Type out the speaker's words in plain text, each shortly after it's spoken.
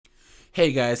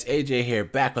Hey guys, AJ here,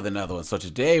 back with another one. So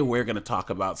today we're going to talk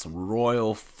about some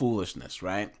royal foolishness,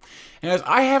 right? And as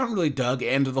I haven't really dug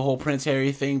into the whole Prince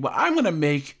Harry thing, but I'm going to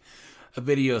make a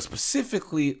video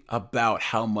specifically about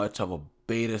how much of a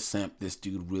beta simp this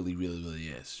dude really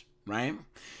is, right?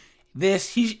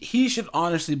 He should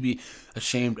honestly be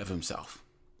ashamed of himself.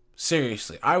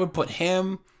 Seriously, I would put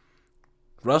him,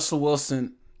 Russell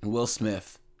Wilson, and Will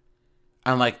Smith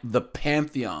on like the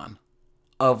pantheon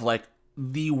of like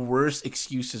the worst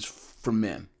excuses for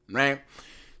men, right?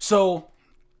 So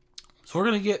we're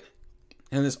gonna get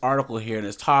in this article here, and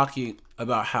it's talking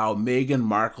about how Meghan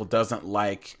Markle doesn't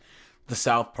like the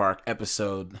South Park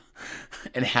episode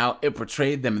and how it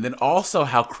portrayed them, and then also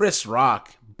how Chris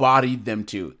Rock bodied them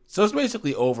too. So it's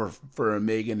basically over for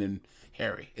Meghan and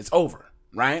Harry. It's over,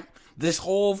 right? This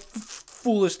whole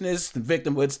foolishness and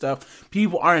victimhood stuff,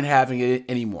 people aren't having it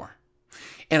anymore.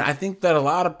 And I think that a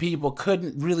lot of people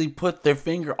couldn't really put their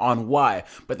finger on why.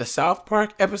 But the South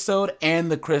Park episode and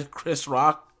the Chris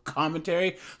Rock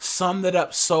commentary summed it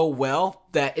up so well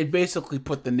that it basically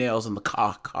put the nails in the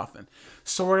coffin.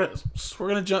 So we're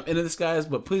gonna jump into this, guys.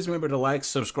 But please remember to like,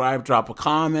 subscribe, drop a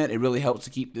comment. It really helps to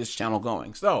keep this channel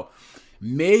going. So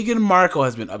Meghan Markle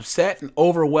has been upset and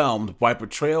overwhelmed by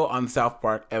portrayal on the South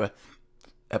Park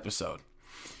episode.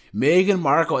 Meghan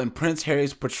Markle and Prince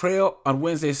Harry's portrayal on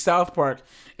Wednesday's South Park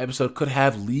episode could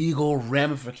have legal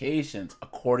ramifications,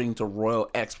 according to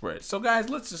royal experts. So, guys,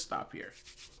 let's just stop here.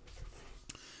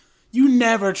 You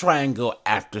never try and go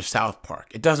after South Park.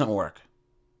 It doesn't work.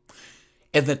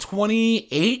 In the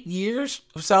 28 years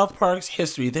of South Park's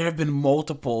history, there have been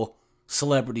multiple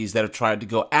celebrities that have tried to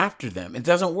go after them. It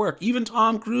doesn't work. Even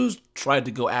Tom Cruise tried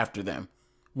to go after them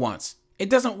once. It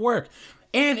doesn't work.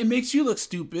 And it makes you look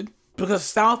stupid, because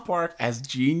South Park, as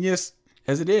genius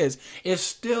as it is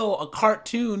still a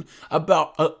cartoon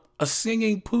about a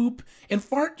singing poop and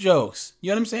fart jokes. You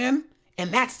know what I'm saying?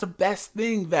 And that's the best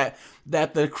thing that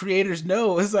the creators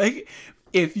know is like,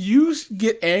 if you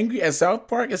get angry at South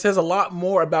Park, it says a lot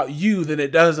more about you than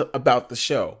it does about the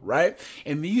show, right?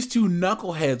 And these two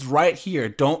knuckleheads right here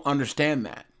don't understand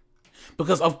that.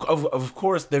 Because of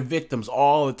course they're victims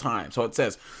all the time. So it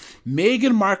says,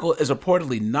 Meghan Markle is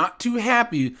reportedly not too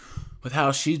happy with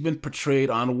how she's been portrayed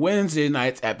on Wednesday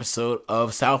night's episode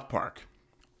of South Park.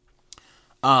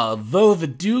 Though the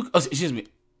Duke,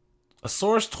 a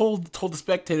source told the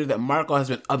Spectator that Markle has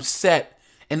been upset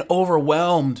and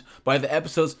overwhelmed by the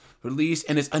episode's release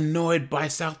and is annoyed by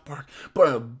South Park,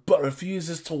 but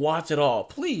refuses to watch it all.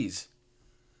 Please,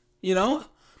 you know,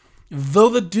 though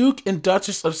the Duke and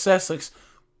Duchess of Sussex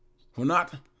were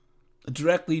not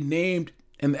directly named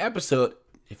in the episode,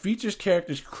 it features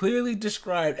characters clearly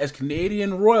described as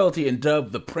Canadian royalty and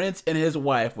dubbed the Prince and his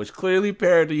wife, which clearly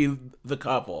parody the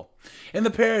couple. In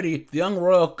the parody, the young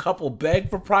royal couple beg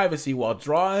for privacy while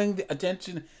drawing the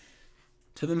attention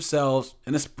to themselves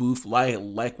in a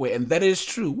spoof-like way. And that is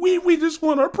true. We just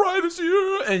want our privacy.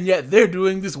 And yet they're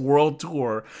doing this world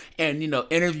tour and, you know,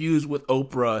 interviews with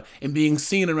Oprah and being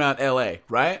seen around LA,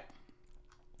 right?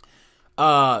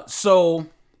 So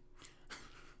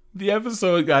the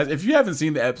episode, guys, if you haven't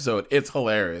seen the episode, it's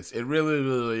hilarious. It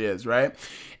really is, right?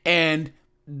 And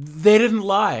they didn't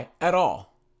lie at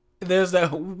all. There's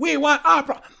that, we want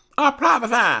our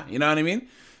privacy, you know what I mean?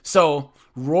 So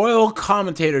royal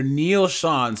commentator Neil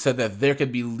Sean said that there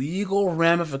could be legal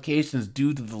ramifications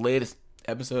due to the latest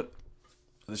episode of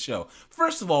the show.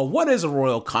 First of all, what is a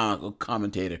royal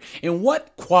commentator? And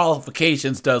what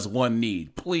qualifications does one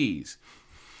need? Please.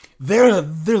 Their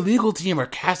legal team are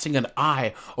casting an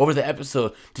eye over the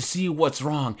episode to see what's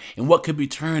wrong and what could be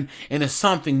turned into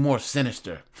something more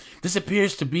sinister. This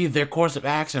appears to be their course of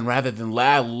action rather than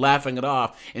laughing it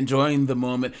off, enjoying the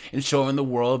moment, and showing the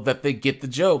world that they get the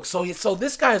joke. So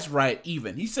this guy's right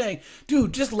even. He's saying,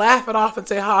 dude, just laugh it off and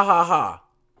say ha ha ha.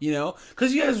 You know?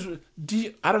 Because you guys,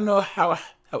 I don't know how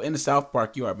into South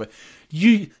Park you are, but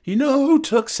you know who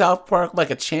took South Park like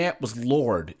a champ was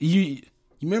Lorde.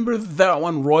 You remember that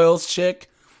one Royals chick,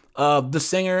 the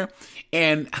singer?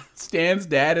 And Stan's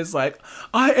dad is like,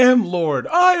 I am Lorde,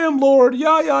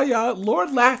 yeah.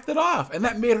 Lorde laughed it off, and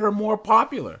that made her more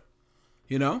popular,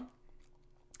 you know?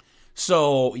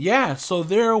 So, yeah, so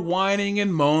they're whining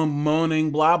and moaning,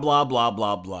 blah, blah, blah,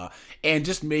 blah, blah, and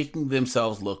just making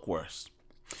themselves look worse.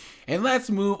 And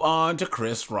let's move on to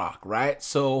Chris Rock, right?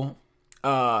 So,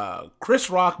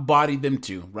 Chris Rock bodied them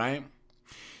too, right?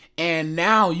 And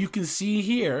now you can see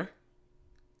here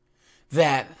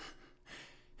that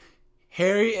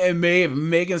Harry and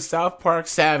Meghan's South Park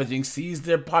savaging sees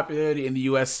their popularity in the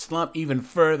U.S. slump even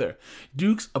further.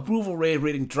 Duke's approval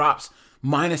rating drops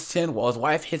 -10, while his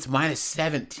wife hits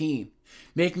 -17.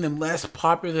 making them less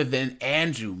popular than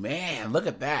Andrew. Man, look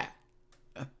at that.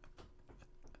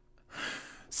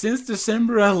 Since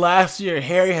December of last year,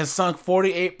 Harry has sunk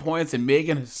 48 points and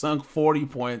Meghan has sunk 40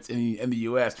 points in the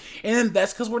U.S. And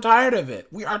that's because we're tired of it.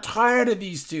 We are tired of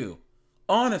these two,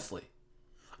 honestly.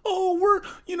 Oh, we're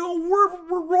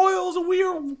royals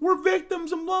and we're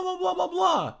victims and blah blah blah blah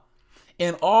blah.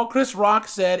 And all Chris Rock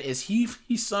said is he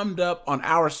summed up on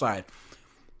our side.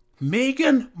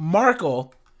 Meghan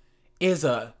Markle is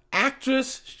a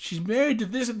actress. She's married to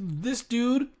this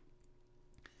dude.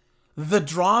 The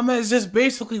drama is just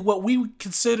basically what we would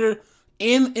consider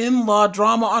in-law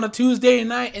drama on a Tuesday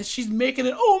night, and she's making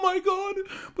it, oh my God,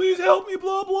 please help me,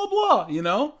 blah, blah, blah, you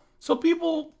know? So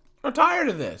people are tired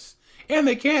of this. And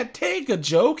they can't take a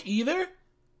joke either.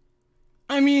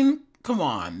 I mean, come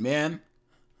on, man.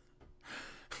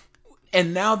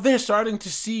 And now they're starting to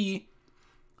see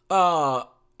the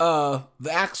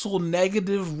actual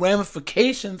negative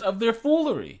ramifications of their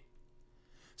foolery.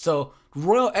 So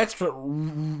royal expert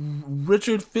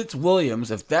Richard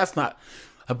Fitzwilliams, if that's not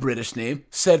a British name,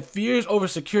 said fears over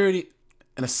security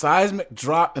and a seismic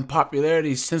drop in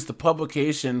popularity since the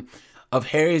publication of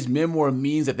Harry's memoir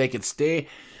means that they could stay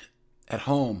at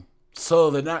home. So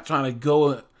they're not trying to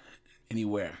go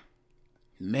anywhere.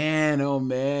 Man, oh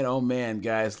man,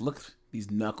 guys, look at these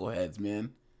knuckleheads,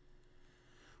 man.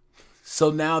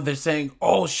 So now they're saying,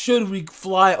 oh, should we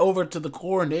fly over to the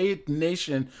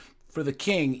coronation for the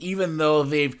king, even though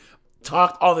they've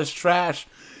talked all this trash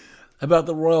about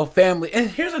the royal family?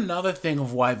 And here's another thing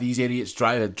of why these idiots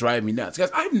drive me nuts.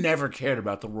 Guys, I've never cared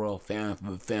about the royal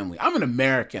family. I'm an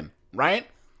American, right?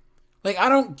 Like, I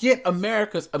don't get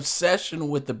America's obsession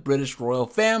with the British royal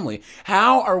family.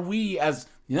 How are we, as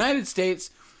the United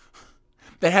States,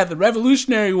 that had the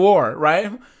Revolutionary War,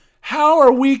 right? How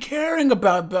are we caring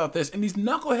about this? And these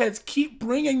knuckleheads keep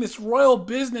bringing this royal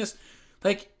business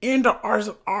like into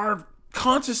our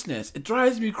consciousness. It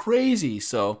drives me crazy.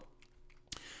 So,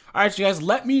 all right, you guys,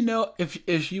 let me know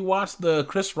if you watch the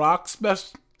Chris Rock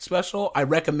special. I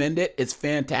recommend it. It's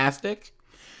fantastic.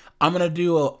 I'm gonna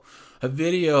do a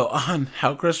video on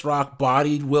how Chris Rock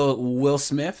bodied Will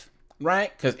Smith,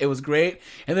 right? Because it was great.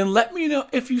 And then let me know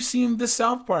if you've seen the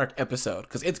South Park episode,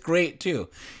 because it's great too.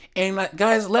 And like,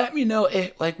 guys, let me know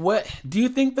what do you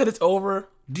think that it's over?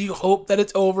 Do you hope that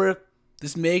it's over,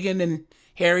 this Meghan and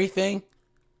Harry thing?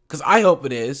 Because I hope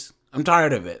it is. I'm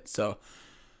tired of it. So,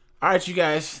 all right, you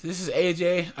guys, this is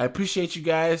AJ. I appreciate you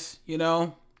guys. You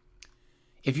know,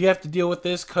 if you have to deal with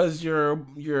this because your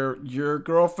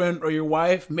girlfriend or your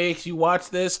wife makes you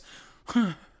watch this,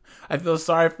 I feel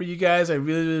sorry for you guys. I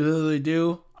really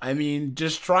do. I mean,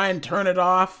 just try and turn it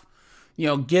off. You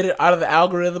know, get it out of the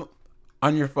algorithm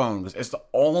on your phone, because it's the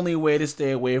only way to stay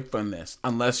away from this,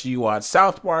 unless you watch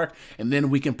South Park, and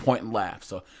then we can point and laugh.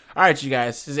 So, all right, you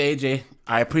guys, this is AJ.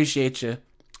 I appreciate you.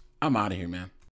 I'm out of here, man.